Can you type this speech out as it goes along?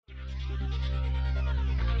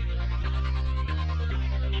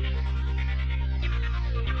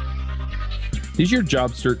Is your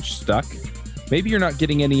job search stuck? Maybe you're not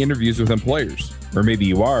getting any interviews with employers, or maybe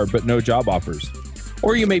you are, but no job offers.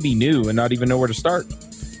 Or you may be new and not even know where to start.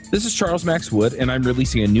 This is Charles Max Wood, and I'm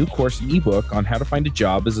releasing a new course ebook on how to find a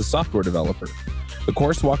job as a software developer. The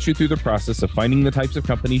course walks you through the process of finding the types of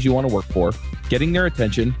companies you want to work for, getting their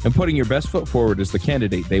attention, and putting your best foot forward as the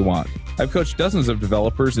candidate they want. I've coached dozens of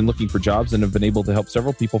developers in looking for jobs and have been able to help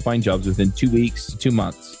several people find jobs within 2 weeks to 2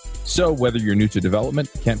 months. So whether you're new to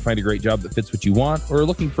development, can't find a great job that fits what you want, or are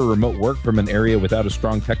looking for remote work from an area without a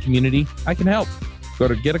strong tech community, I can help. Go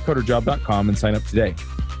to getacoderjob.com and sign up today.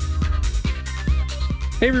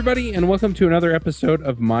 Hey everybody, and welcome to another episode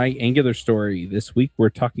of My Angular Story. This week we're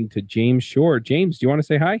talking to James Shore. James, do you want to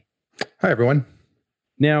say hi? Hi everyone.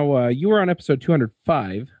 Now, you were on episode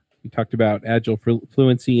 205. We talked about Agile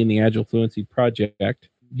Fluency and the Agile Fluency Project.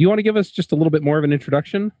 Do you want to give us just a little bit more of an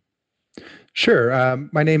introduction? Sure.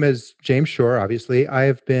 My name is James Shore, obviously. I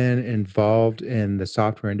have been involved in the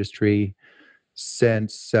software industry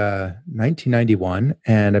since 1991,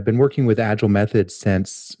 and I've been working with Agile methods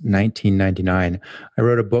since 1999. I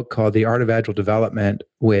wrote a book called The Art of Agile Development,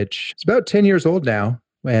 which is about 10 years old now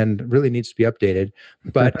and really needs to be updated.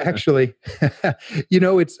 But actually,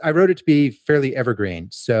 I wrote it to be fairly evergreen,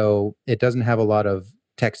 so it doesn't have a lot of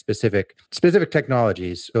specific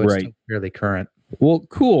technologies, so it's still fairly current. Well,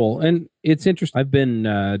 cool. And it's interesting. I've been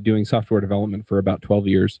doing software development for about 12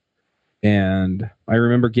 years. And I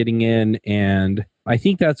remember getting in, and I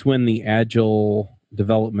think that's when the Agile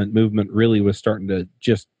development movement really was starting to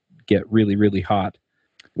just get really, really hot.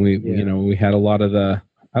 We had a lot of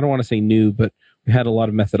I don't want to say new, but we had a lot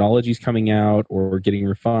of methodologies coming out or getting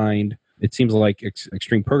refined. It seems like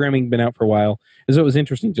extreme programming been out for a while. And so it was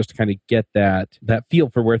interesting just to kind of get that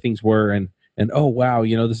feel for where things were and oh, wow,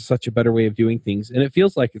 this is such a better way of doing things. And it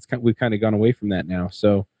feels like we've kind of gone away from that now.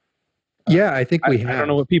 So yeah, I think we have. I don't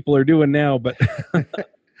know what people are doing now, but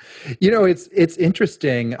it's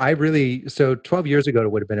interesting. So 12 years ago,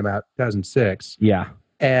 it would have been about 2006. Yeah.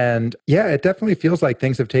 And yeah, it definitely feels like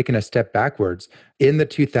things have taken a step backwards. In the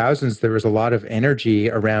 2000s, there was a lot of energy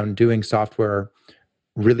around doing software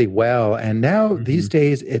really well. And now these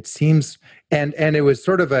days it seems, and it was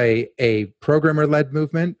sort of a programmer-led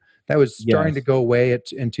movement that was starting to go away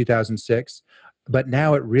in 2006. But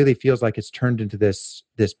now it really feels like it's turned into this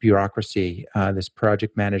bureaucracy, this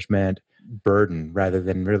project management burden, rather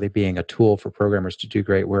than really being a tool for programmers to do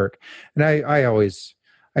great work. And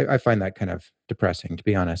I find that kind of depressing, to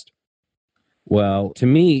be honest. Well, to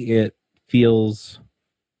me, it feels,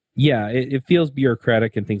 it feels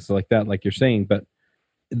bureaucratic and things like that, like you're saying. But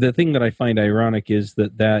the thing that I find ironic is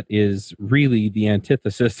that is really the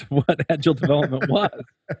antithesis of what Agile development was.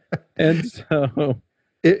 And so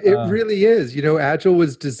It really is. Agile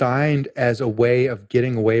was designed as a way of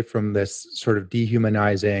getting away from this sort of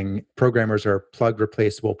dehumanizing programmers are plug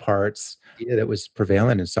replaceable parts that was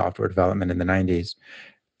prevalent in software development in the 90s.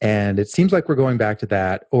 And it seems like we're going back to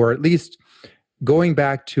that, or at least going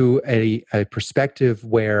back to a perspective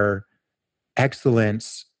where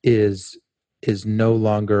excellence is no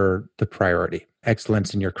longer the priority.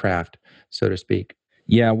 Excellence in your craft, so to speak.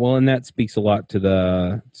 Yeah, well, and that speaks a lot to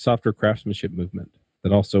the software craftsmanship movement.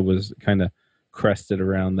 That also was kind of crested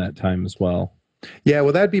around that time as well. Yeah,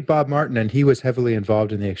 well, that'd be Bob Martin, and he was heavily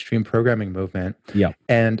involved in the extreme programming movement. Yeah.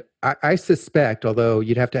 And I suspect, although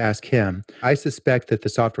you'd have to ask him, I suspect that the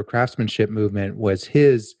software craftsmanship movement was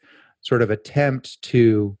his sort of attempt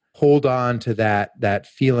to hold on to that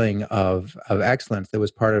feeling of excellence that was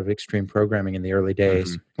part of extreme programming in the early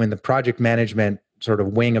days, when the project management sort of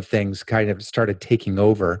wing of things kind of started taking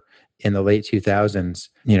over in the late 2000s.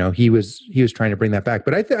 He was trying to bring that back,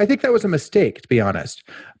 but I think that was a mistake, to be honest,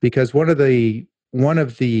 because one of the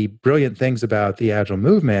brilliant things about the Agile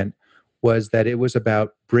movement was that it was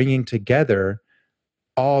about bringing together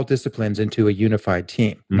all disciplines into a unified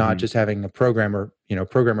team, not just having a programmer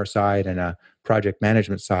side and a project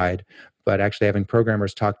management side, but actually having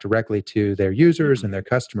programmers talk directly to their users and their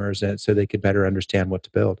customers, and so they could better understand what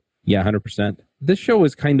to build. Yeah, 100%. This show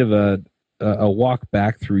is kind of a walk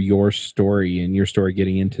back through your story and your story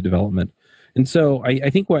getting into development. And so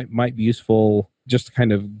I think what might be useful just to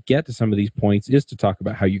kind of get to some of these points is to talk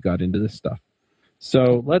about how you got into this stuff.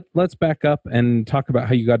 So let's back up and talk about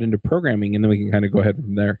how you got into programming, and then we can kind of go ahead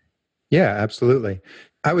from there. Yeah, absolutely.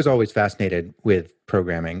 I was always fascinated with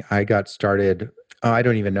programming. I got started, I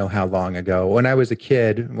don't even know how long ago. When I was a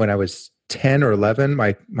kid, when I was 10 or 11,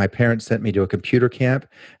 my parents sent me to a computer camp,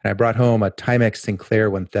 and I brought home a Timex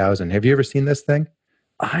Sinclair 1000. Have you ever seen this thing?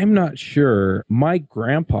 I'm not sure. My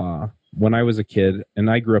grandpa, when I was a kid,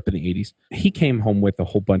 and I grew up in the 80s, he came home with a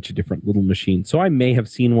whole bunch of different little machines. So I may have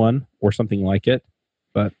seen one or something like it,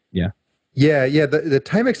 but yeah. Yeah. The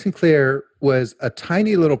Timex Sinclair was a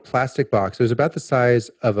tiny little plastic box. It was about the size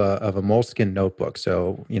of a Moleskine notebook,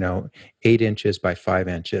 so 8 inches by 5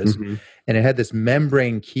 inches, Hmm. and it had this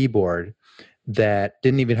membrane keyboard that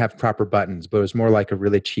didn't even have proper buttons, but it was more like a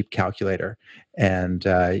really cheap calculator. And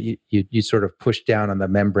you sort of push down on the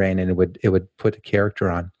membrane, and it would put a character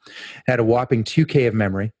on. It had a whopping 2K of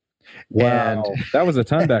memory. And Wow, that was a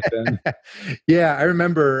ton back then. yeah, I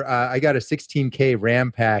remember I got a 16K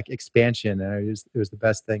RAM pack expansion, and it was the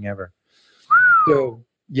best thing ever. So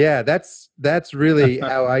yeah, that's really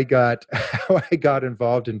how I got how I got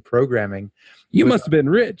involved in programming. You Was must have been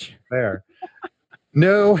rich. there.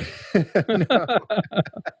 No, no.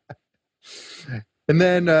 And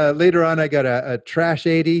then later on, I got a Trash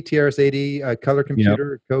 80, TRS-80 color Yep.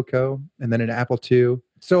 computer, Coco, and then an Apple II.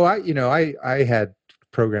 So I had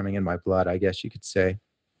programming in my blood, I guess you could say.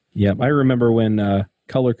 Yep. I remember when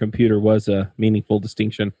color computer was a meaningful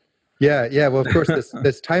distinction. Yeah. Well, of course,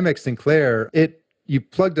 this Timex Sinclair, you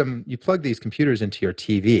plug these computers into your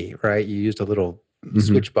TV, right? You used a little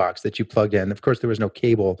switch box that you plugged in. Of course, there was no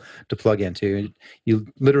cable to plug into. You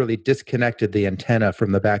literally disconnected the antenna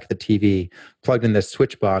from the back of the TV, plugged in this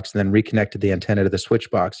switch box, and then reconnected the antenna to the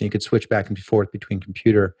switch box, and you could switch back and forth between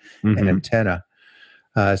computer and antenna.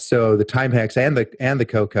 So the Timex and the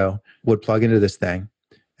Coco would plug into this thing,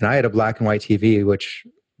 and I had a black and white TV, which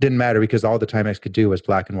didn't matter because all the Timex could do was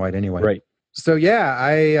black and white anyway. Right. So yeah,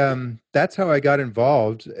 I that's how I got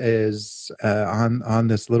involved, is on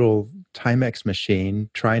this little Timex machine,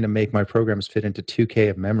 trying to make my programs fit into 2K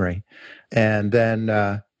of memory, and then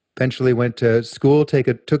eventually went to school,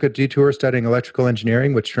 took a detour studying electrical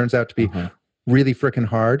engineering, which turns out to be really freaking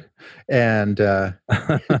hard, and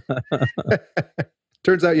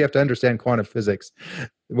turns out you have to understand quantum physics,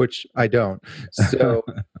 which I don't. So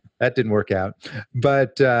that didn't work out.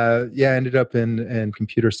 But I ended up in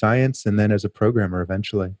computer science, and then as a programmer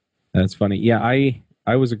eventually. That's funny. Yeah,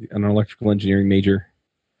 I was an electrical engineering major,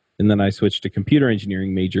 and then I switched to computer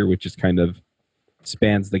engineering major, which is kind of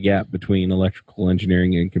spans the gap between electrical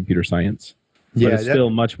engineering and computer science. But it's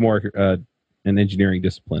still much more an engineering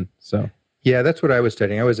discipline. So yeah, that's what I was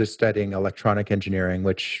studying. I was studying electronic engineering,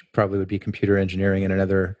 which probably would be computer engineering in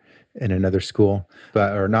another school,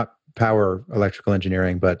 or not power electrical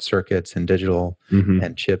engineering, but circuits and digital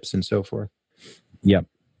and chips and so forth. Yep.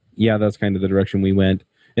 Yeah, that's kind of the direction we went.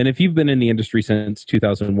 And if you've been in the industry since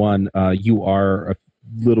 2001, you are a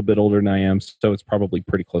little bit older than I am, so it's probably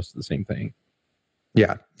pretty close to the same thing.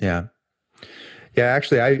 Yeah.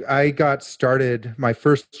 Actually, I got started. My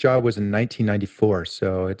first job was in 1994,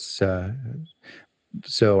 so it's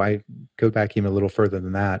so I go back even a little further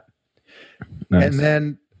than that. Nice. And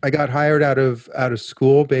then I got hired out of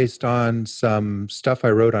school based on some stuff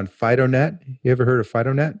I wrote on FidoNet. You ever heard of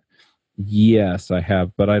FidoNet? Yes, I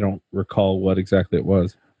have, but I don't recall what exactly it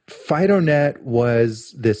was. FidoNet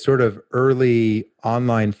was this sort of early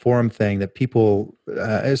online forum thing that people,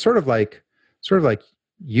 it's sort of like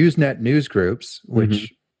Usenet news groups,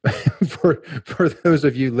 which for those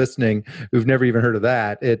of you listening who've never even heard of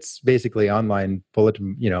that, it's basically online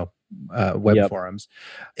bulletin, web forums,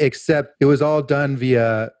 except it was all done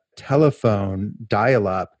via telephone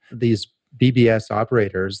dial-up. These BBS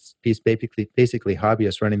operators, these basically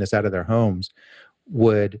hobbyists running this out of their homes,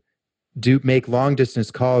 would make long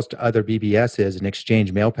distance calls to other BBSs and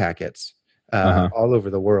exchange mail packets all over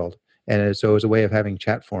the world. And so it was a way of having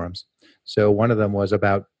chat forums. So one of them was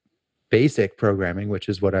about basic programming, which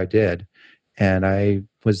is what I did. And I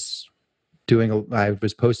was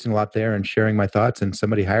posting a lot there and sharing my thoughts, and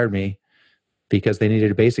somebody hired me because they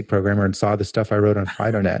needed a basic programmer and saw the stuff I wrote on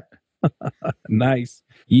FidoNet. Nice.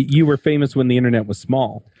 You were famous when the internet was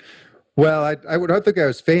small. Well, I would not think I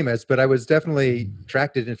was famous, but I was definitely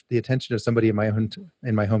attracted to the attention of somebody in my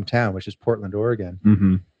hometown, which is Portland,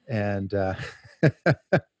 Oregon, and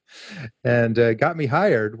and got me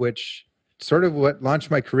hired, which sort of what launched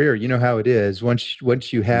my career. You know how it is.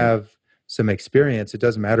 Once you have some experience, it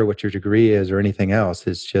doesn't matter what your degree is or anything else.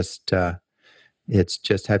 It's just have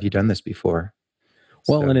you done this before?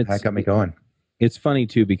 Well, so and that got me going. It's funny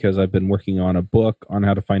too, because I've been working on a book on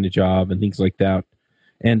how to find a job and things like that.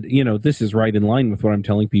 And, this is right in line with what I'm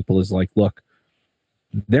telling people is like, look,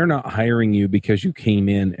 they're not hiring you because you came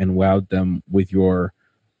in and wowed them with your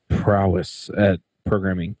prowess at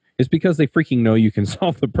programming. It's because they freaking know you can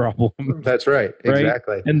solve the problem. That's right.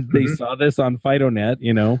 Exactly. And they saw this on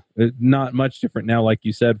FidoNet, not much different now, like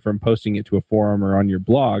you said, from posting it to a forum or on your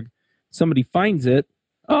blog. Somebody finds it.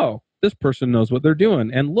 Oh, this person knows what they're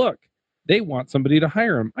doing. And look, they want somebody to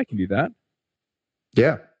hire them. I can do that.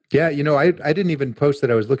 Yeah. Yeah, I didn't even post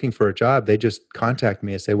that I was looking for a job. They just contact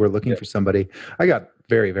me and say, we're looking for somebody. I got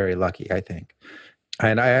very, very lucky, I think.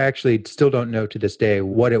 And I actually still don't know to this day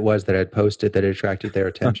what it was that I'd posted that attracted their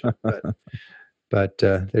attention. But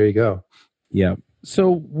there you go. Yeah.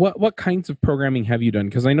 So what kinds of programming have you done?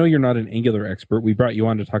 Because I know you're not an Angular expert. We brought you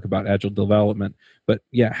on to talk about Agile development. But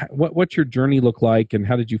yeah, what's your journey look like, and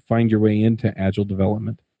how did you find your way into Agile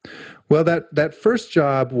development? Well, that first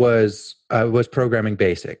job was programming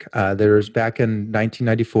BASIC. There was back in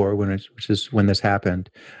 1994, which is when this happened.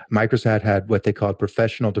 Microsoft had what they called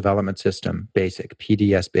Professional Development System BASIC,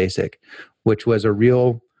 PDS BASIC, which was a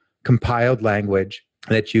real compiled language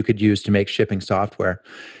that you could use to make shipping software.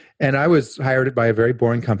 And I was hired by a very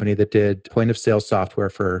boring company that did point of sale software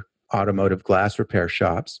for automotive glass repair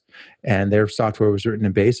shops, and their software was written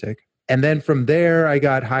in BASIC. And then from there, I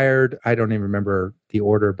got hired. I don't even remember the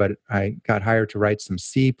order, but I got hired to write some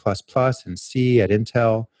C++ and C at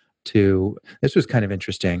Intel. This was kind of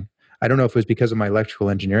interesting. I don't know if it was because of my electrical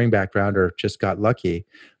engineering background or just got lucky,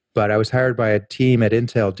 but I was hired by a team at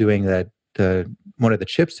Intel doing one of the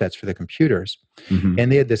chipsets for the computers. Mm-hmm.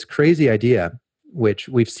 And they had this crazy idea, which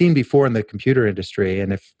we've seen before in the computer industry.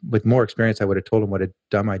 And if with more experience, I would have told them what a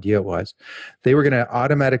dumb idea it was. They were going to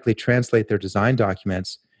automatically translate their design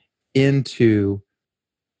documents into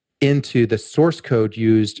the source code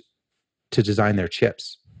used to design their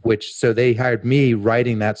chips, so they hired me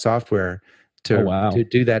writing that software to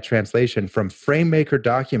do that translation from FrameMaker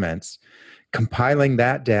documents, compiling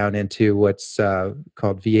that down into what's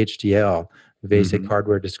called VHDL, Basic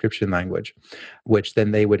Hardware Description Language, which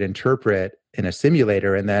then they would interpret in a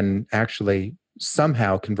simulator and then actually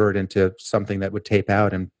somehow convert into something that would tape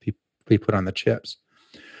out and be put on the chips.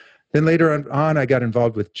 Then later on, I got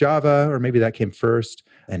involved with Java, or maybe that came first,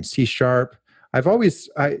 and C#. I've always,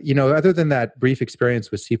 other than that brief experience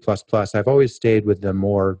with C++, I've always stayed with the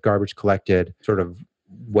more garbage collected sort of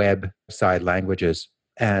web side languages,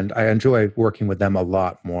 and I enjoy working with them a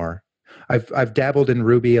lot more. I've dabbled in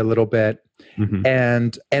Ruby a little bit,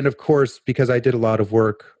 and of course, because I did a lot of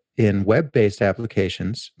work in web-based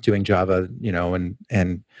applications, doing Java,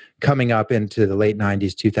 and coming up into the late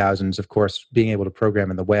 90s, 2000s, of course, being able to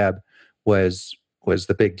program in the web was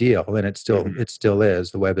the big deal, and it still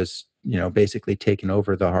is. The web is, basically taken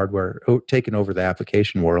over the hardware, taken over the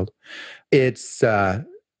application world. It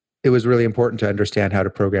was really important to understand how to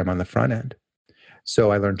program on the front end.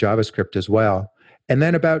 So I learned JavaScript as well. And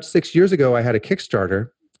then about 6 years ago, I had a Kickstarter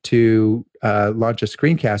to launch a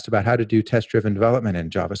screencast about how to do test-driven development in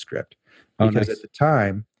JavaScript. Because at the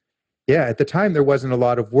time, there wasn't a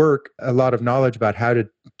lot of work, a lot of knowledge about how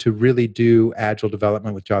to really do Agile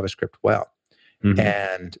development with JavaScript well.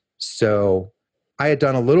 And so I had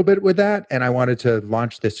done a little bit with that, and I wanted to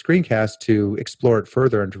launch this screencast to explore it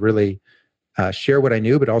further and to really share what I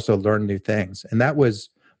knew, but also learn new things. And that was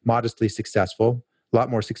modestly successful, a lot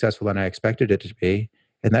more successful than I expected it to be.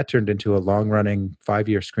 And that turned into a long-running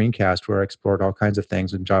 5-year screencast where I explored all kinds of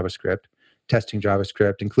things in JavaScript, testing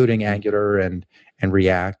JavaScript, including Angular and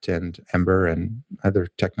React and Ember and other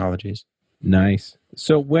technologies. Nice.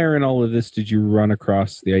 So where in all of this did you run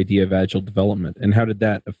across the idea of Agile development, and how did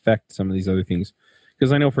that affect some of these other things?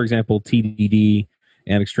 Because I know, for example, TDD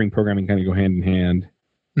and extreme programming kind of go hand in hand.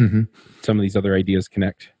 Some of these other ideas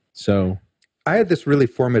connect. So I had this really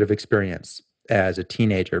formative experience as a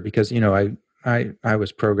teenager because, I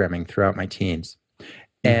was programming throughout my teens.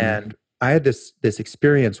 And I had this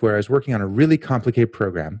experience where I was working on a really complicated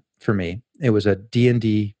program for me. It was a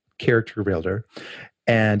D&D character builder.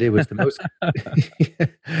 And it was the most,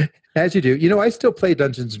 as you do. I still play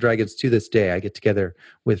Dungeons & Dragons to this day. I get together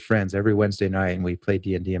with friends every Wednesday night and we play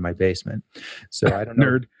D&D in my basement. So I don't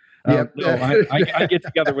know. Nerd. I get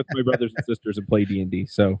together with my brothers and sisters and play D&D.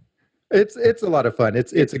 So it's a lot of fun.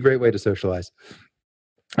 It's a great way to socialize.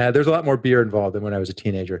 There's a lot more beer involved than when I was a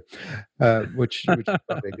teenager, which is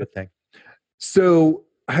probably a good thing. So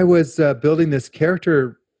I was building this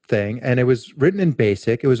character thing, and it was written in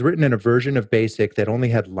BASIC. It was written in a version of BASIC that only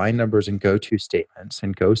had line numbers and go-to statements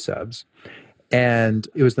and go subs. And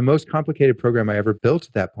it was the most complicated program I ever built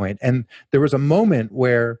at that point. And there was a moment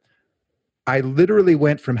where I literally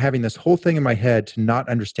went from having this whole thing in my head to not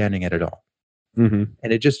understanding it at all. And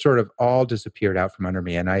it just sort of all disappeared out from under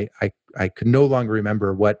me. And I could no longer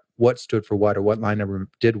remember what stood for what or what line number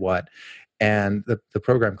did what. And the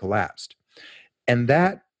program collapsed. And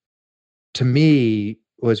that, to me,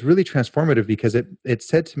 was really transformative because it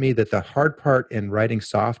said to me that the hard part in writing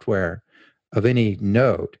software of any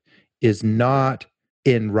node is not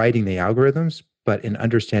in writing the algorithms, but in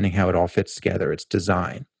understanding how it all fits together, its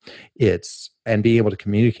design, and being able to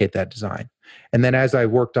communicate that design. And then as I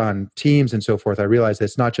worked on teams and so forth, I realized that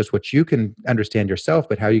it's not just what you can understand yourself,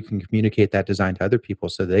 but how you can communicate that design to other people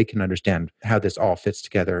so they can understand how this all fits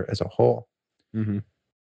together as a whole. Mm-hmm.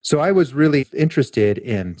 So I was really interested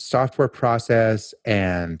in software process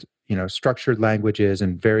and structured languages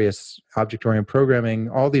and various object-oriented programming,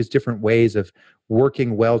 all these different ways of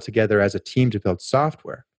working well together as a team to build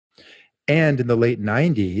software. And in the late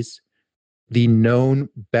 90s, the known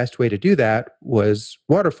best way to do that was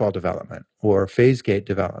waterfall development or phase gate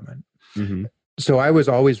development. Mm-hmm. So I was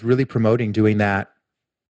always really promoting doing that,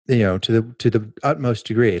 to the utmost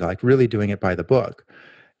degree, like really doing it by the book.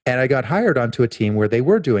 And I got hired onto a team where they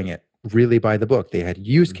were doing it really by the book. They had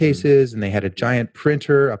use cases and they had a giant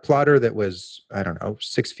printer, a plotter that was,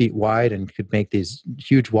 6 feet wide and could make these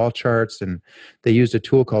huge wall charts. And they used a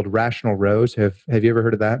tool called Rational Rows. Have you ever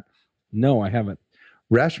heard of that? No, I haven't.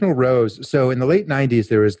 Rational Rows. So in the late 90s,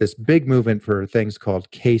 there was this big movement for things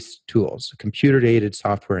called CASE tools, computer-aided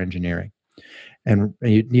software engineering. And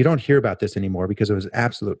you don't hear about this anymore because it was an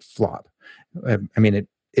absolute flop. I mean,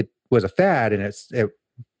 it was a fad and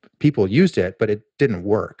people used it, but it didn't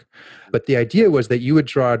work. But the idea was that you would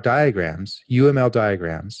draw diagrams, UML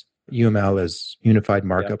diagrams. UML is Unified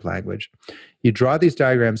Markup Language. You draw these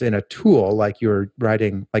diagrams in a tool like you're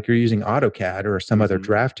using AutoCAD or some other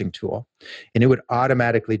drafting tool, and it would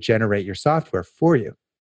automatically generate your software for you.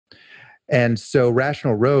 And so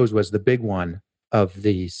Rational Rows was the big one of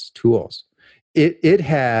these tools. It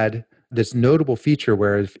had this notable feature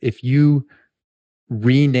where if you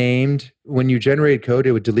renamed, when you generated code,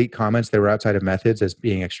 it would delete comments that were outside of methods as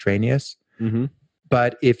being extraneous. Mm-hmm.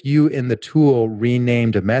 But if you in the tool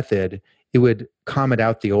renamed a method, it would comment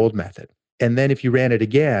out the old method. And then if you ran it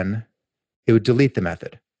again, it would delete the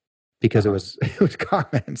method because it was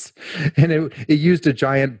comments. And it used a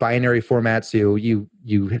giant binary format, so you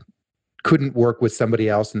couldn't work with somebody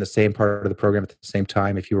else in the same part of the program at the same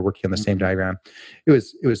time if you were working on the same diagram. It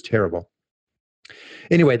was terrible.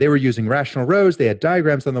 Anyway, they were using Rational Rows. They had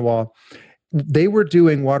diagrams on the wall. They were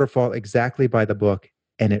doing waterfall exactly by the book,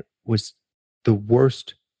 and it was the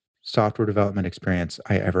worst software development experience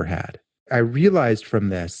I ever had. I realized from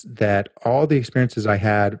this that all the experiences I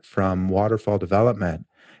had from waterfall development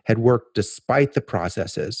had worked despite the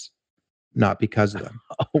processes, not because of them.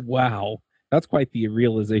 Oh, wow. That's quite the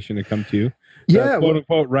realization to come to. Yeah. The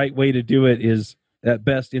quote-unquote right way to do it is at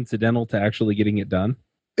best incidental to actually getting it done.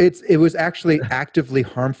 It was actually actively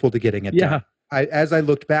harmful to getting it done. As I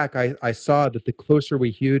looked back, I saw that the closer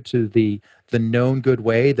we hewed to the known good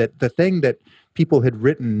way, that the thing that people had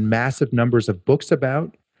written massive numbers of books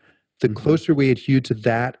about, the closer we had hewed to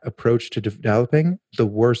that approach to developing, the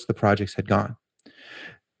worse the projects had gone.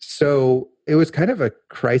 So it was kind of a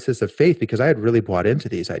crisis of faith because I had really bought into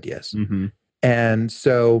these ideas. Mm-hmm. And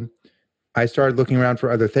so I started looking around for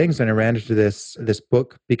other things, and I ran into this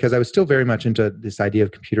book because I was still very much into this idea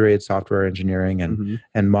of computer-aided software engineering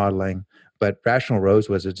and modeling. But Rational Rows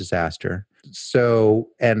was a disaster. So,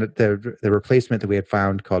 and the replacement that we had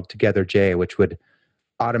found called Together J, which would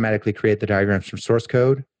automatically create the diagrams from source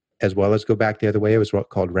code, as well as go back the other way, it was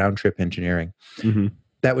called round trip engineering. Mm-hmm.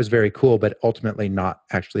 That was very cool, but ultimately not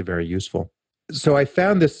actually very useful. So I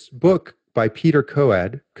found this book by Peter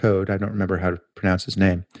Code, I don't remember how to pronounce his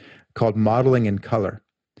name, called Modeling in Color.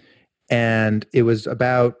 And it was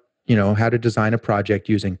about, how to design a project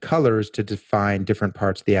using colors to define different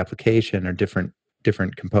parts of the application or different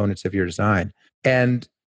components of your design. And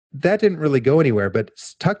that didn't really go anywhere, but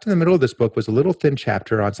tucked in the middle of this book was a little thin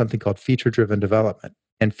chapter on something called feature-driven development.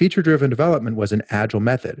 And feature-driven development was an agile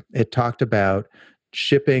method. It talked about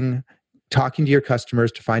shipping, talking to your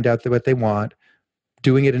customers to find out what they want,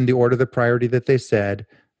 doing it in the order of the priority that they said,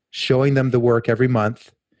 showing them the work every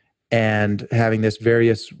month, and having this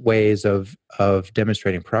various ways of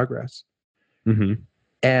demonstrating progress. Mm-hmm.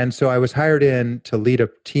 And so I was hired in to lead a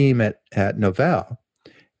team at Novell.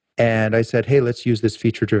 And I said, hey, let's use this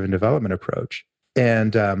feature-driven development approach.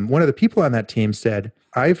 And one of the people on that team said,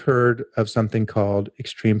 I've heard of something called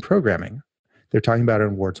extreme programming. They're talking about it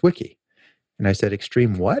in Ward's Wiki. And I said,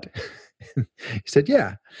 extreme what? He said,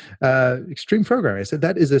 yeah, extreme programming. I said,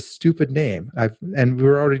 that is a stupid name. And we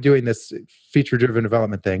were already doing this feature-driven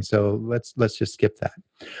development thing, so let's just skip that.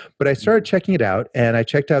 But I started checking it out, and I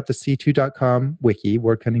checked out the C2.com wiki,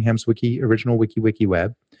 Ward Cunningham's wiki, original wiki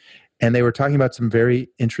web, and they were talking about some very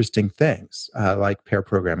interesting things, like pair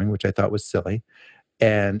programming, which I thought was silly,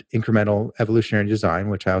 and incremental evolutionary design,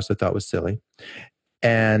 which I also thought was silly,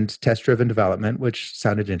 and test-driven development, which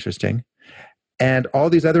sounded interesting, and all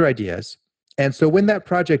these other ideas. And so when that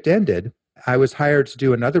project ended, I was hired to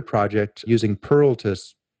do another project using Perl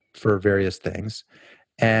for various things.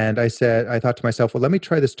 And I thought to myself, well, let me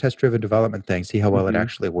try this test-driven development thing, see how well it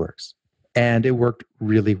actually works. And it worked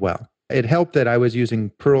really well. It helped that I was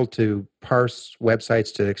using Perl to parse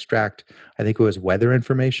websites to extract, I think it was weather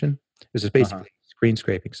information. It was just basically screen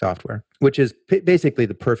scraping software, which is basically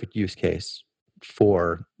the perfect use case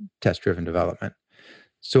for test-driven development.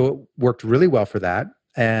 So it worked really well for that.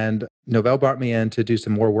 And Novell brought me in to do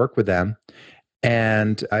some more work with them.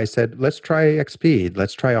 And I said, let's try XP.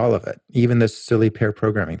 Let's try all of it, even this silly pair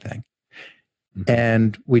programming thing.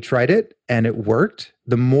 And we tried it and it worked.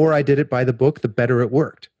 The more I did it by the book, the better it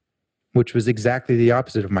worked, which was exactly the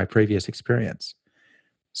opposite of my previous experience.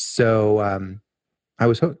 So I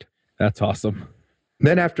was hooked. That's awesome.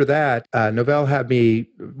 Then after that, Novell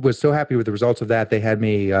was so happy with the results of that, they had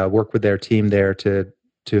me work with their team there to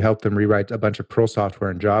help them rewrite a bunch of Perl software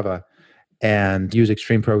in Java and use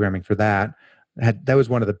extreme programming for that. That was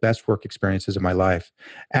one of the best work experiences of my life.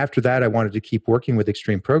 After that, I wanted to keep working with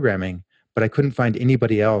extreme programming, but I couldn't find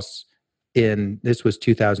anybody else this was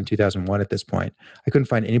 2000, 2001 at this point. I couldn't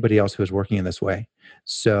find anybody else who was working in this way.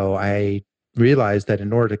 So I realized that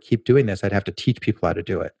in order to keep doing this, I'd have to teach people how to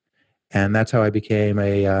do it. And that's how I became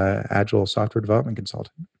a agile software development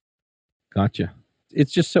consultant. Gotcha.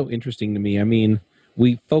 It's just so interesting to me. I mean,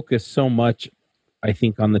 we focus so much, I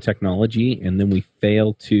think, on the technology, and then we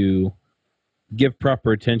fail to give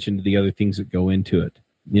proper attention to the other things that go into it.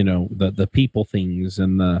 You know, the people things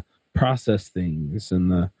and the process things and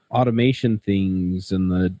the automation things and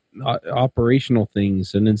the operational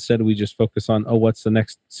things. And instead we just focus on, what's the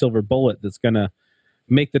next silver bullet that's going to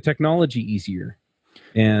make the technology easier?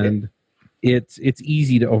 And it's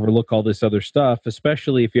easy to overlook all this other stuff,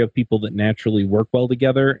 especially if you have people that naturally work well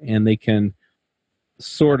together and they can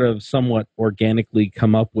sort of somewhat organically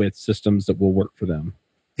come up with systems that will work for them.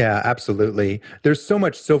 Yeah, absolutely. There's so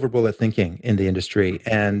much silver bullet thinking in the industry,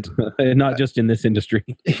 and not just in this industry.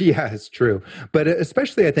 Yeah, it's true. But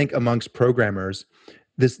especially, I think, amongst programmers,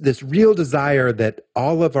 this real desire that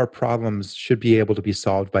all of our problems should be able to be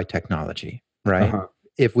solved by technology, right?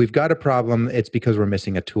 If we've got a problem, it's because we're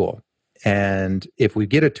missing a tool. And if we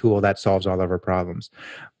get a tool, that solves all of our problems.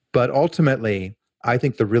 But ultimately, I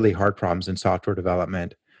think the really hard problems in software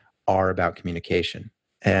development are about communication.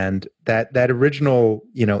 And that original,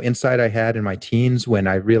 insight I had in my teens when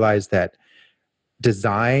I realized that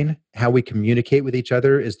design, how we communicate with each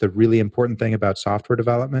other, is the really important thing about software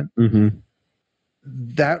development.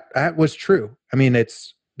 That was true. I mean,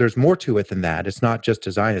 there's more to it than that. It's not just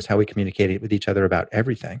design; it's how we communicate with each other about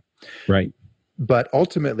everything. Right. But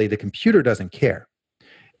ultimately, the computer doesn't care.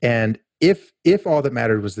 And if all that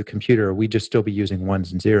mattered was the computer, we'd just still be using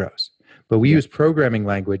ones and zeros. But we use programming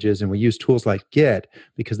languages and we use tools like Git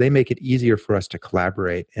because they make it easier for us to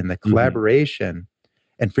collaborate. And the collaboration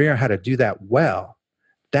and figuring out how to do that well,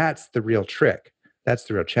 that's the real trick. That's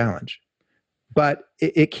the real challenge. But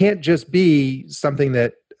it can't just be something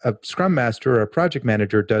that a Scrum Master or a project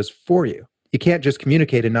manager does for you. You can't just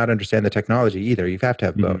communicate and not understand the technology either. You have to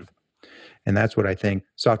have both. And that's what I think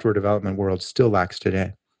software development world still lacks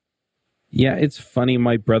today. Yeah, it's funny.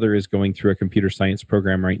 My brother is going through a computer science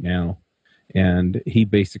program right now. And he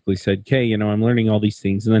basically said, okay, I'm learning all these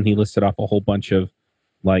things. And then he listed off a whole bunch of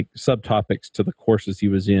like subtopics to the courses he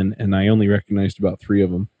was in. And I only recognized about 3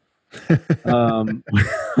 of them. I'm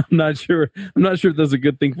not sure if that's a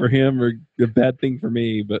good thing for him or a bad thing for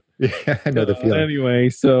me, but yeah, I know the feeling. Anyway,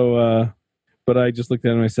 so, but I just looked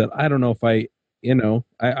at him and I said, I don't know if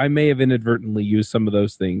I may have inadvertently used some of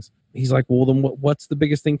those things. He's like, well, then what's the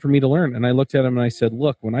biggest thing for me to learn? And I looked at him and I said,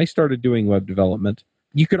 look, when I started doing web development,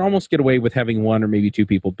 you could almost get away with having 1 or maybe 2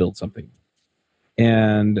 people build something.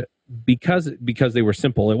 And because they were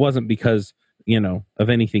simple, it wasn't because, of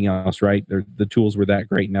anything else, right? The tools were that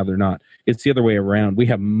great. Now they're not. It's the other way around. We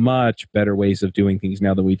have much better ways of doing things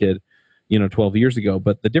now than we did, 12 years ago.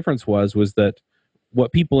 But the difference was that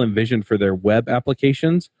what people envisioned for their web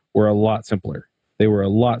applications were a lot simpler. They were a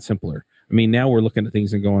lot simpler. I mean, now we're looking at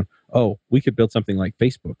things and going, we could build something like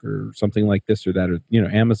Facebook or something like this or that, or,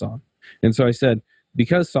 Amazon. And so I said,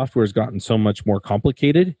 because software has gotten so much more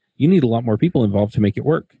complicated, you need a lot more people involved to make it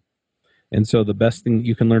work. And so the best thing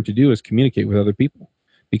you can learn to do is communicate with other people.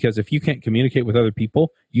 Because if you can't communicate with other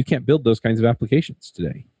people, you can't build those kinds of applications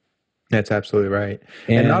today. That's absolutely right.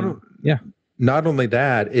 And not only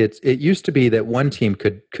that, it used to be that one team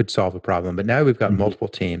could solve a problem, but now we've got multiple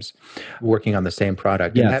teams working on the same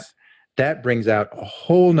product. Yes. And that brings out a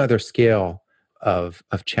whole nother scale of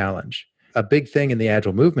challenge. A big thing in the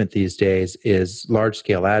Agile movement these days is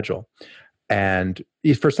large-scale Agile. And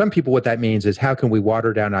for some people, what that means is how can we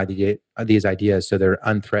water down these ideas so they're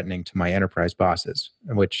unthreatening to my enterprise bosses,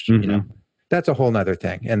 which, that's a whole nother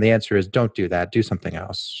thing. And the answer is don't do that. Do something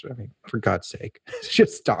else. I mean, for God's sake,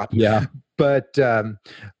 just stop. Yeah. But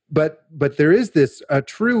there is this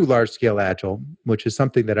true large scale agile, which is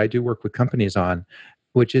something that I do work with companies on,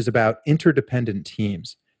 which is about interdependent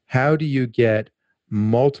teams. How do you get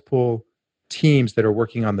multiple teams that are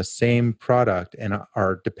working on the same product and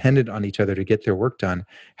are dependent on each other to get their work done?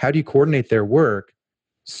 How do you coordinate their work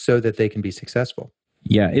so that they can be successful?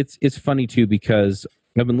 Yeah, it's funny too, because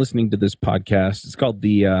I've been listening to this podcast. It's called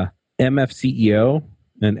the MF CEO,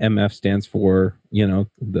 and MF stands for,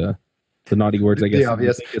 the naughty words, I guess. The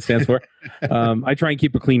obvious. It stands for. I try and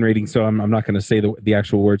keep a clean rating, so I'm not going to say the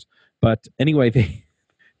actual words. But anyway,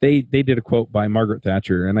 they did a quote by Margaret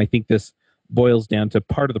Thatcher, and I think this boils down to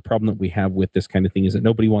part of the problem that we have with this kind of thing is that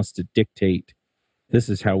nobody wants to dictate this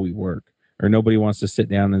is how we work, or nobody wants to sit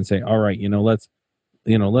down and say, all right,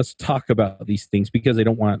 let's talk about these things, because they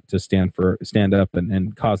don't want to stand up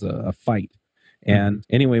and cause a fight. And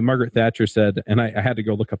anyway, Margaret Thatcher said, and I had to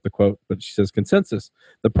go look up the quote, but she says, consensus,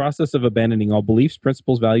 the process of abandoning all beliefs,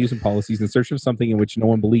 principles, values, and policies in search of something in which no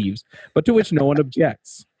one believes, but to which no one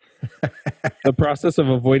objects. The process of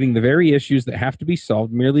avoiding the very issues that have to be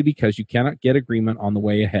solved merely because you cannot get agreement on the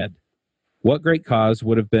way ahead. What great cause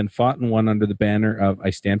would have been fought and won under the banner of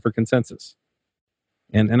I stand for consensus?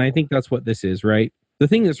 And I think that's what this is, right? The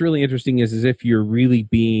thing that's really interesting is if you're really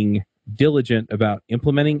being diligent about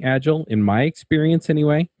implementing Agile, in my experience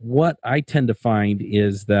anyway, what I tend to find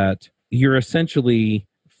is that you're essentially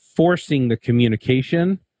forcing the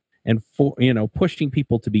communication and pushing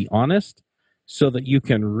people to be honest so that you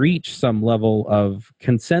can reach some level of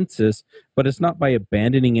consensus, but it's not by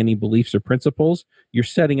abandoning any beliefs or principles. You're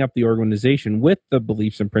setting up the organization with the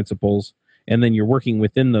beliefs and principles, and then you're working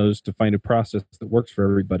within those to find a process that works for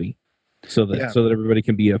everybody so that everybody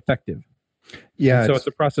can be effective. Yeah. So it's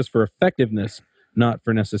a process for effectiveness, not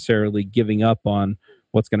for necessarily giving up on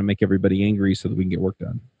what's going to make everybody angry so that we can get work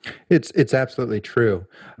done. It's absolutely true.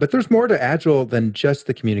 But there's more to Agile than just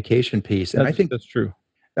the communication piece. And I think that's true.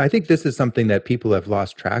 I think this is something that people have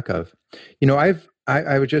lost track of. I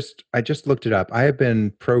just looked it up. I have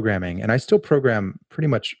been programming, and I still program pretty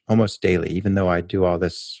much almost daily, even though I do all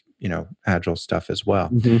this, Agile stuff as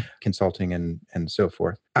well, consulting and so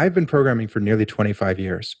forth. I've been programming for nearly 25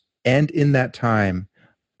 years. And in that time,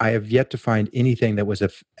 I have yet to find anything that was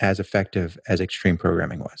as effective as extreme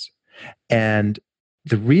programming was. And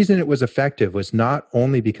the reason it was effective was not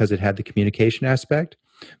only because it had the communication aspect,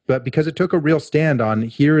 but because it took a real stand on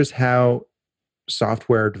here is how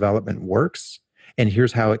software development works, and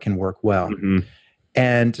here's how it can work well.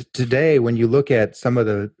 And today, when you look at some of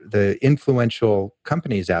the influential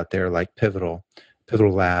companies out there like Pivotal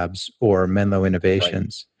Labs or Menlo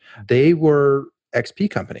Innovations, they were XP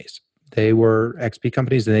companies. They were XP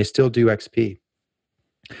companies, and they still do XP.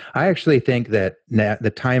 I actually think that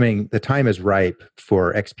the time is ripe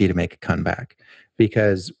for XP to make a comeback,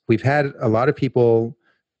 because we've had a lot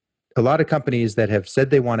of companies that have said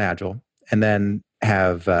they want Agile and then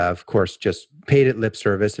have, of course, just paid it lip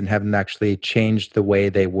service and haven't actually changed the way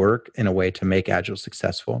they work in a way to make Agile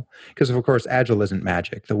successful. Because, of course, Agile isn't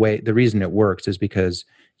magic. The reason it works is because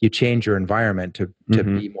you change your environment to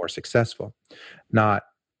be more successful, not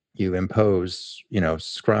you impose,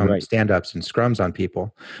 Scrum stand-ups and Scrums on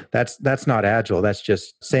people. That's not Agile. That's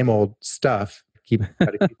just same old stuff.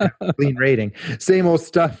 Gotta keep that clean rating. Same old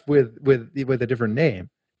stuff with a different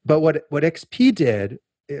name. But what XP did,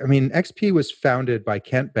 XP was founded by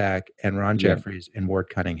Kent Beck and Ron Jeffries and Ward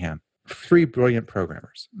Cunningham, three brilliant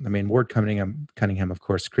programmers. Ward Cunningham, of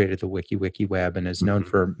course, created the Wiki Web and is known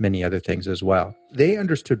for many other things as well. They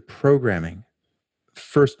understood programming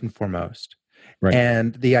first and foremost. Right.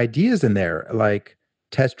 And the ideas in there, like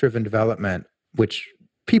test-driven development, which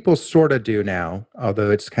people sort of do now, although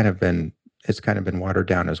it's kind of been watered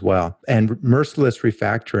down as well, and merciless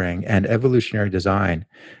refactoring and evolutionary design,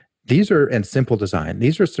 and simple design.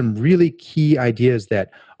 These are some really key ideas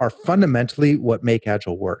that are fundamentally what make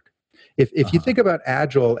Agile work. If you think about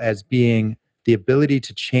Agile as being the ability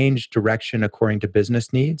to change direction according to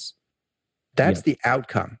business needs, that's the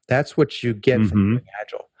outcome. That's what you get from doing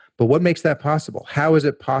Agile. But what makes that possible? How is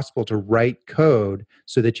it possible to write code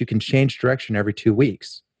so that you can change direction every 2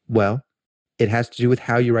 weeks? Well, it has to do with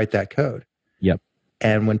how you write that code. Yep.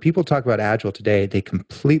 And when people talk about Agile today, they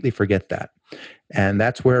completely forget that. And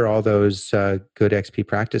that's where all those good XP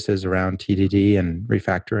practices around TDD and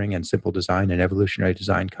refactoring and simple design and evolutionary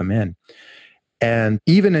design come in. And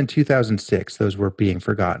even in 2006, those were being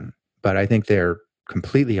forgotten. But I think they're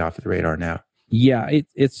completely off the radar now. Yeah,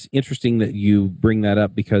 it's interesting that you bring that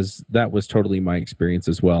up because that was totally my experience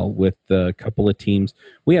as well with a couple of teams.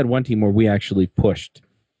 We had one team where we actually pushed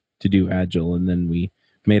to do Agile, and then we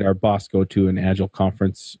made our boss go to an Agile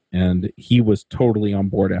conference, and he was totally on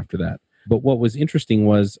board after that. But what was interesting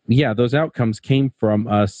was, yeah, those outcomes came from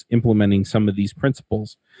us implementing some of these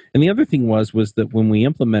principles. And the other thing was that when we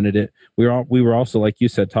implemented it, we were also, like you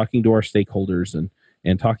said, talking to our stakeholders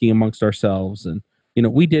and talking amongst ourselves. And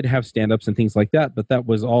we did have stand-ups and things like that, but that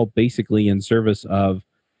was all basically in service of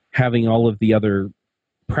having all of the other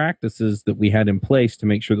practices that we had in place to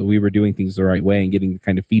make sure that we were doing things the right way and getting the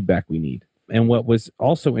kind of feedback we need. And what was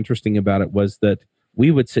also interesting about it was that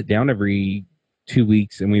we would sit down every 2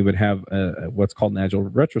 weeks and we would have what's called an Agile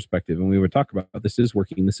retrospective, and we would talk about this is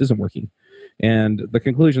working, this isn't working. And the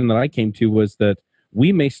conclusion that I came to was that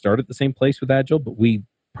we may start at the same place with Agile, but we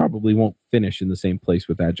probably won't finish in the same place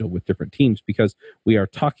with Agile with different teams, because we are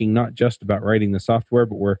talking not just about writing the software,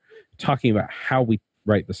 but we're talking about how we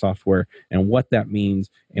write the software and what that means.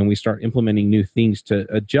 And we start implementing new things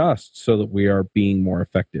to adjust so that we are being more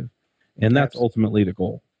effective. And that's ultimately the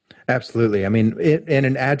goal. Absolutely. I mean, in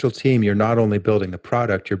an Agile team, you're not only building the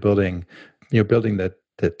product, you're building the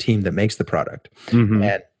team that makes the product. Mm-hmm.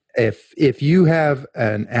 And if you have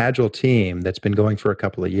an Agile team that's been going for a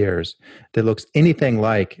couple of years that looks anything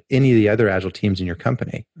like any of the other Agile teams in your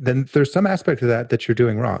company, then there's some aspect of that you're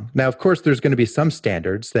doing wrong. Now, of course, there's going to be some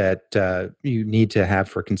standards that you need to have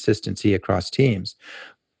for consistency across teams.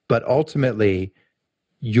 But ultimately,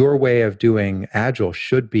 your way of doing Agile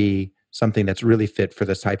should be something that's really fit for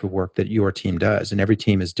the type of work that your team does. And every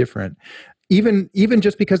team is different, even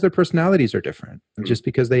just because their personalities are different, just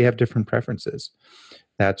because they have different preferences.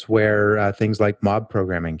 That's where things like mob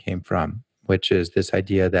programming came from, which is this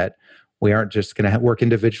idea that we aren't just going to work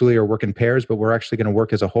individually or work in pairs, but we're actually going to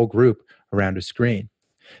work as a whole group around a screen.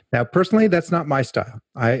 Now, personally, that's not my style.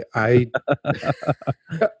 I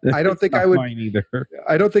don't think I would. Mine either.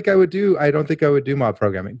 I don't think I would do mob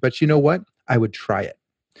programming. But you know what? I would try it.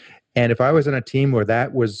 And if I was on a team where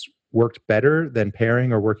that worked better than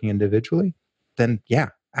pairing or working individually, then yeah,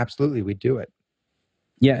 absolutely, we'd do it.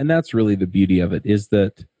 Yeah, and that's really the beauty of it, is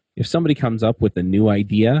that if somebody comes up with a new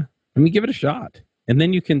idea, give it a shot. And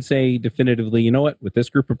then you can say definitively, you know what, with this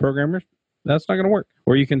group of programmers, that's not going to work.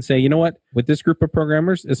 Or you can say, you know what, with this group of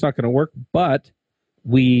programmers, it's not going to work, but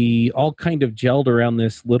we all kind of gelled around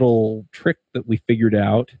this little trick that we figured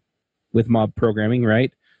out with mob programming,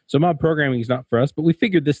 right? So mob programming is not for us, but we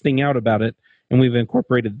figured this thing out about it, and we've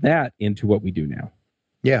incorporated that into what we do now.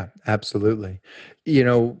 Yeah, absolutely.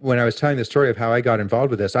 When I was telling the story of how I got involved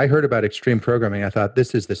with this, I heard about extreme programming. I thought,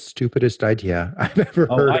 this is the stupidest idea I've ever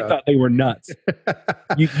heard of. I thought they were nuts.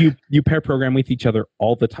 You pair program with each other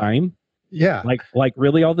all the time? Yeah. Like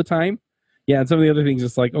really all the time? Yeah, and some of the other things,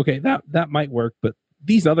 it's like, okay, that might work, but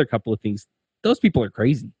these other couple of things, those people are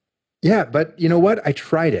crazy. Yeah, but you know what? I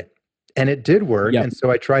tried it. And it did work. Yep. And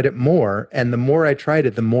so I tried it more. And the more I tried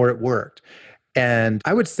it, the more it worked. And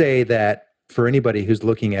I would say that for anybody who's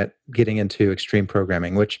looking at getting into extreme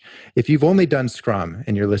programming, which if you've only done Scrum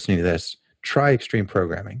and you're listening to this, try extreme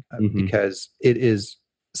programming because it is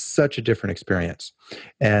such a different experience.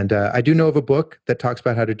 And I do know of a book that talks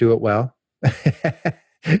about how to do it well.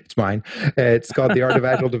 It's mine. It's called The Art of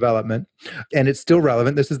Agile Development. And it's still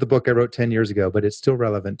relevant. This is the book I wrote 10 years ago, but it's still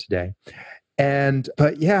relevant today.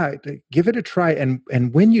 But yeah, give it a try.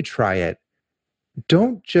 And when you try it,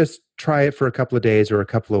 don't just try it for a couple of days or a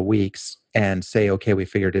couple of weeks and say, okay, we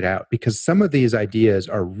figured it out, because some of these ideas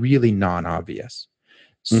are really non-obvious.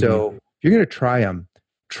 So if you're going to try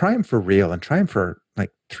them for real and try them for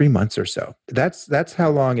like 3 months or so. That's how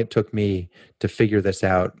long it took me to figure this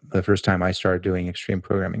out the first time I started doing extreme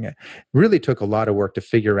programming. It really took a lot of work to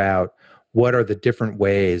figure out what are the different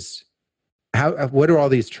ways. What do all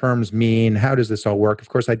these terms mean? How does this all work? Of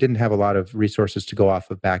course, I didn't have a lot of resources to go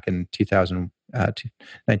off of back in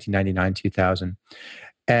 1999, 2000.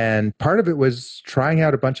 And part of it was trying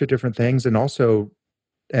out a bunch of different things and also,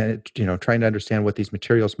 trying to understand what these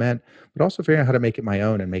materials meant, but also figuring out how to make it my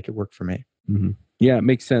own and make it work for me. Mm-hmm. Yeah, it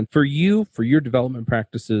makes sense. For you, for your development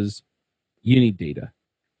practices, you need data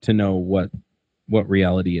to know what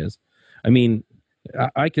reality is.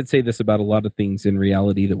 I could say this about a lot of things in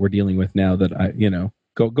reality that we're dealing with now that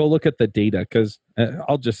go look at the data, because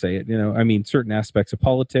I'll just say it, certain aspects of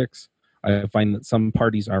politics, I find that some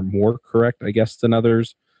parties are more correct, I guess, than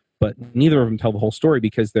others, but neither of them tell the whole story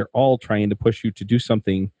because they're all trying to push you to do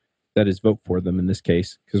something that is vote for them in this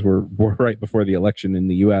case, because we're right before the election in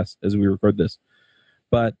the US as we record this.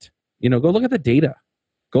 But, go look at the data.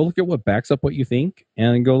 Go look at what backs up what you think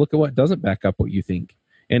and go look at what doesn't back up what you think.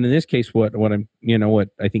 And in this case, what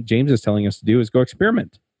I think James is telling us to do is go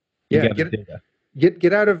experiment. Yeah,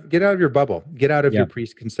 get out of your bubble. Get out of your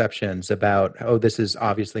preconceptions about, oh, this is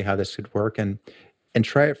obviously how this could work, and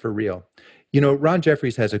try it for real. Ron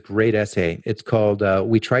Jeffries has a great essay. It's called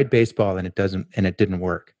 "We Tried Baseball and It Didn't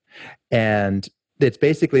Work," and it's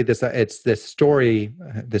basically this. It's this story,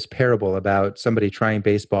 this parable about somebody trying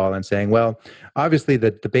baseball and saying, "Well, obviously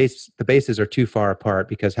the bases are too far apart,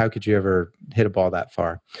 because how could you ever hit a ball that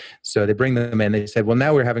far?" So they bring them in. They said, "Well,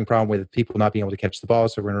 now we're having a problem with people not being able to catch the ball,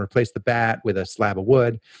 so we're going to replace the bat with a slab of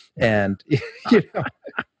wood." And and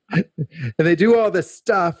they do all this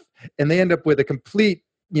stuff, and they end up with a complete,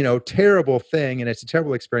 terrible thing, and it's a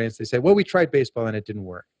terrible experience. They say, "Well, we tried baseball and it didn't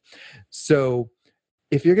work." So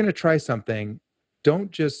if you're going to try something,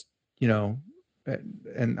 don't just,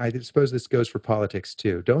 and I suppose this goes for politics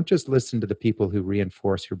too, don't just listen to the people who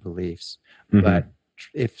reinforce your beliefs. Mm-hmm. But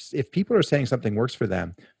if people are saying something works for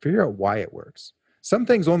them, figure out why it works. Some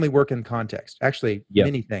things only work in context. Actually,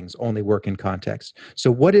 many things only work in context.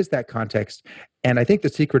 So what is that context? And I think the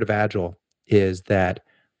secret of Agile is that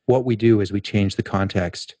what we do is we change the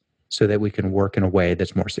context so that we can work in a way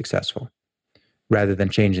that's more successful, rather than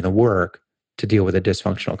changing the work to deal with a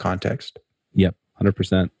dysfunctional context. Yep,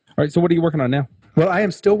 100%. All right, so what are you working on now? Well, I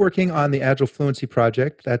am still working on the Agile Fluency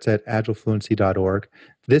project. That's at agilefluency.org.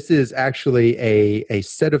 This is actually a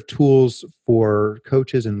set of tools for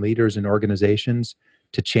coaches and leaders in organizations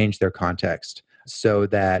to change their context, so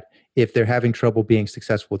that if they're having trouble being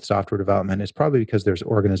successful with software development, it's probably because there's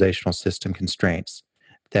organizational system constraints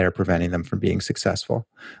that are preventing them from being successful.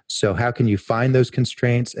 So how can you find those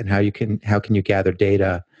constraints, and how can you gather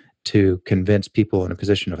data to convince people in a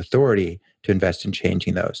position of authority to invest in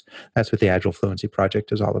changing those? That's what the Agile Fluency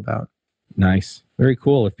project is all about. Nice. Very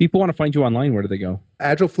cool. If people want to find you online, where do they go?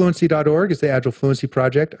 Agilefluency.org is the Agile Fluency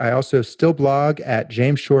project. I also still blog at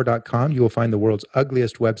jamesshore.com. You will find the world's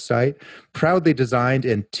ugliest website, proudly designed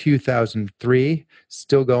in 2003,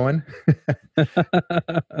 still going.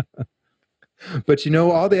 But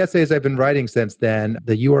all the essays I've been writing since then,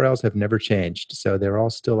 the URLs have never changed. So they're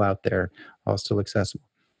all still out there, all still accessible.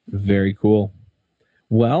 Very cool.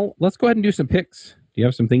 Well, let's go ahead and do some picks. Do you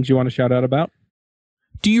have some things you want to shout out about?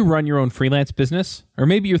 Do you run your own freelance business? Or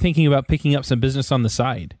maybe you're thinking about picking up some business on the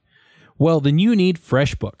side? Well, then you need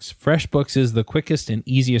FreshBooks. FreshBooks is the quickest and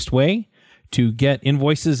easiest way to get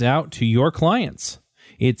invoices out to your clients.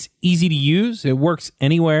 It's easy to use. It works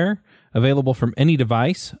anywhere, available from any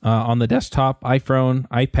device, on the desktop, iPhone,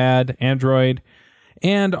 iPad, Android,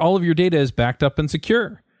 and all of your data is backed up and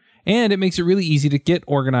secure. And it makes it really easy to get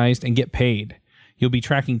organized and get paid. You'll be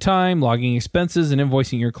tracking time, logging expenses, and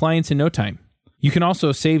invoicing your clients in no time. You can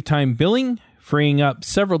also save time billing, freeing up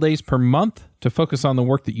several days per month to focus on the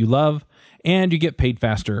work that you love, and you get paid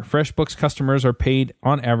faster. FreshBooks customers are paid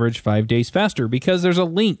on average 5 days faster because there's a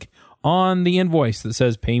link on the invoice that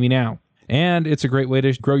says "Pay me now." And it's a great way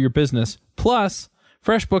to grow your business. Plus,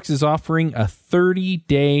 FreshBooks is offering a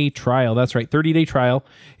 30-day trial. That's right, 30-day trial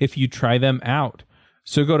if you try them out.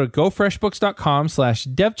 So go to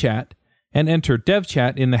gofreshbooks.com/devchat and enter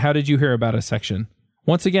devchat in the "How did you hear about us" section.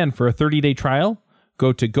 Once again, for a 30-day trial,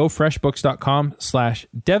 go to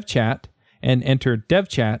gofreshbooks.com/devchat and enter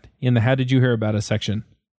devchat in the "How did you hear about us" section.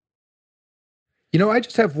 I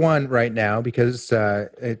just have one right now because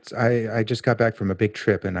I just got back from a big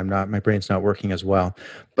trip and my brain's not working as well.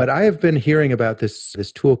 But I have been hearing about this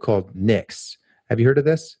tool called Nix. Have you heard of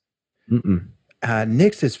this? Mm-mm.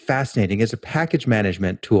 Nix is fascinating. It's a package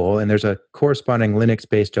management tool, and there's a corresponding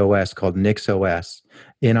Linux-based OS called NixOS,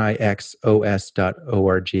 nixos.org.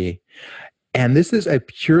 And this is a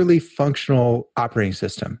purely functional operating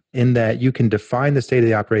system in that you can define the state of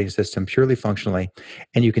the operating system purely functionally,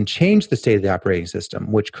 and you can change the state of the operating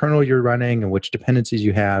system, which kernel you're running and which dependencies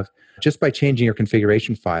you have, just by changing your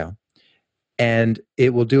configuration file. And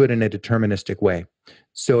it will do it in a deterministic way.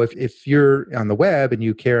 So if you're on the web and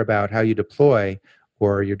you care about how you deploy,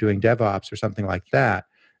 or you're doing DevOps or something like that,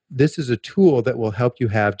 this is a tool that will help you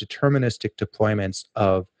have deterministic deployments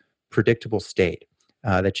of predictable state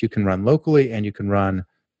that you can run locally and you can run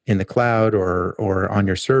in the cloud or on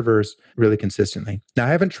your servers really consistently. Now, I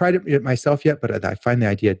haven't tried it myself yet, but I find the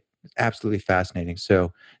idea absolutely fascinating.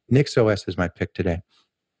 So NixOS is my pick today.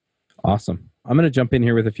 Awesome. I'm going to jump in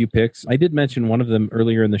here with a few picks. I did mention one of them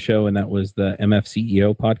earlier in the show, and that was the MF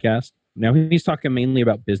CEO podcast. Now, he's talking mainly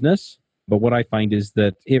about business, but what I find is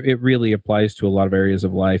that it really applies to a lot of areas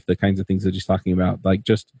of life, the kinds of things that he's talking about, like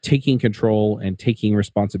just taking control and taking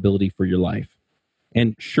responsibility for your life.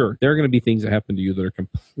 And sure, there are going to be things that happen to you that are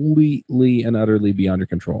completely and utterly beyond your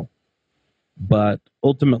control. But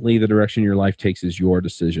ultimately, the direction your life takes is your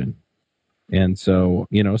decision. And so,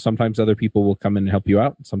 sometimes other people will come in and help you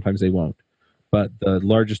out. Sometimes they won't. But the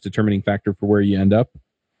largest determining factor for where you end up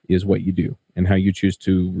is what you do and how you choose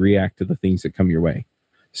to react to the things that come your way.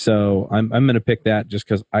 So I'm going to pick that just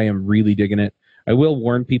because I am really digging it. I will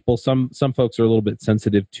warn people, some folks are a little bit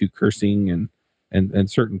sensitive to cursing and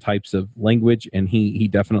certain types of language. And he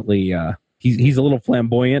definitely, he's a little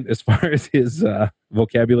flamboyant as far as his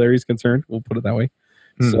vocabulary is concerned. We'll put it that way.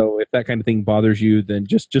 So if that kind of thing bothers you, then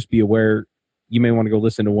just be aware. You may want to go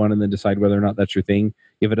listen to one and then decide whether or not that's your thing.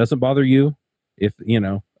 If it doesn't bother you,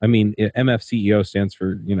 MFCEO stands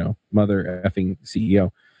for, mother effing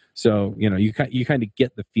CEO. So, you kind of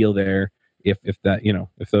get the feel there. If that,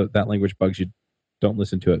 if that language bugs you, don't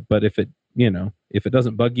listen to it. But if it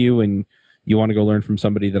doesn't bug you and you want to go learn from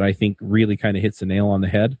somebody that I think really kind of hits the nail on the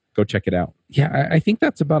head, go check it out. Yeah, I think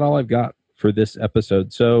that's about all I've got for this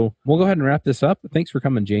episode. So we'll go ahead and wrap this up. Thanks for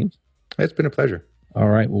coming, James. It's been a pleasure. All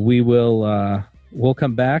right. Well, we'll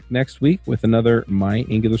come back next week with another My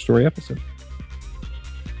Angular Story episode.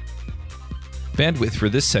 Bandwidth for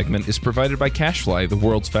this segment is provided by CacheFly, the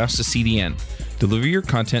world's fastest CDN. Deliver your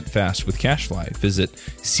content fast with CacheFly. Visit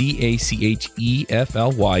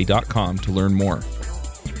CACHEFLY.com to learn more.